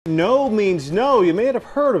No means no. You may have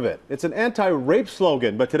heard of it. It's an anti-rape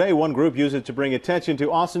slogan, but today one group used it to bring attention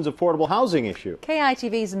to Austin's affordable housing issue.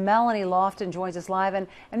 KITV's Melanie Lofton joins us live. And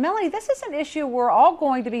Melanie, this is an issue we're all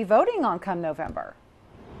going to be voting on come November.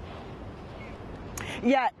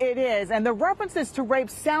 Yeah, it is. And the references to rape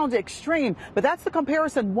sound extreme, but that's the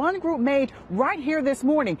comparison one group made right here this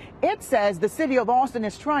morning. It says the city of Austin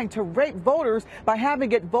is trying to rape voters by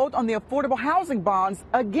having it vote on the affordable housing bonds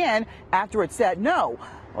again after it said no.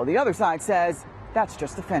 Well, the other side says that's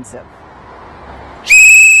just offensive.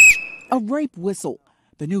 A rape whistle,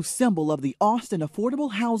 the new symbol of the Austin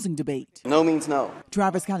affordable housing debate. No means no.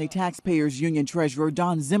 Travis County Taxpayers Union Treasurer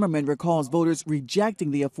Don Zimmerman recalls voters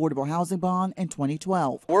rejecting the affordable housing bond in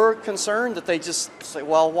 2012. We're concerned that they just say,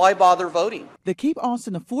 well, why bother voting? The Keep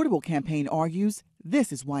Austin Affordable campaign argues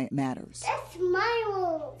this is why it matters. That's my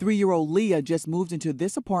room. 3-year-old Leah just moved into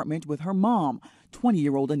this apartment with her mom,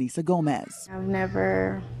 20-year-old Anissa Gomez. I've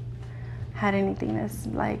never had anything that's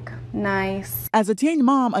nice. As a teen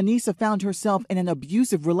mom, Anissa found herself in an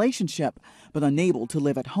abusive relationship, but unable to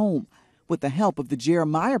live at home. With the help of the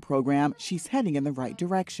Jeremiah program, she's heading in the right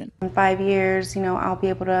direction. In 5 years, I'll be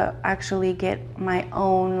able to actually get my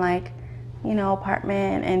own,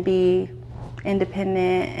 apartment and be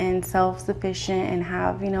independent and self-sufficient and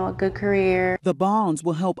have, a good career. The bonds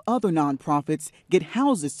will help other nonprofits get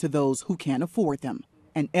houses to those who can't afford them.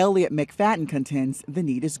 And Elliot McFadden contends the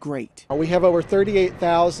need is great. We have over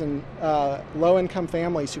 38,000 low-income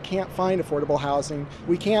families who can't find affordable housing.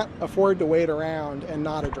 We can't afford to wait around and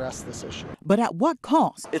not address this issue. But at what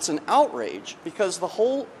cost? It's an outrage because the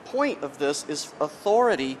whole point of this is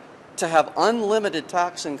authority to have unlimited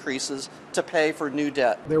tax increases to pay for new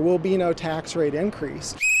debt. There will be no tax rate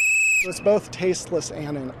increase. It's both tasteless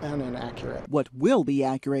and inaccurate. What will be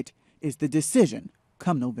accurate is the decision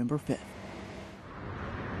come November 5th.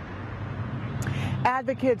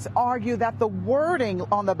 Advocates argue that the wording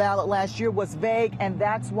on the ballot last year was vague, and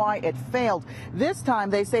that's why it failed. This time,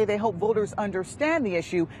 they say they hope voters understand the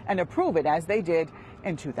issue and approve it as they did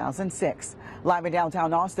in 2006. Live in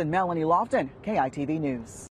downtown Austin, Melanie Lofton, KITV News.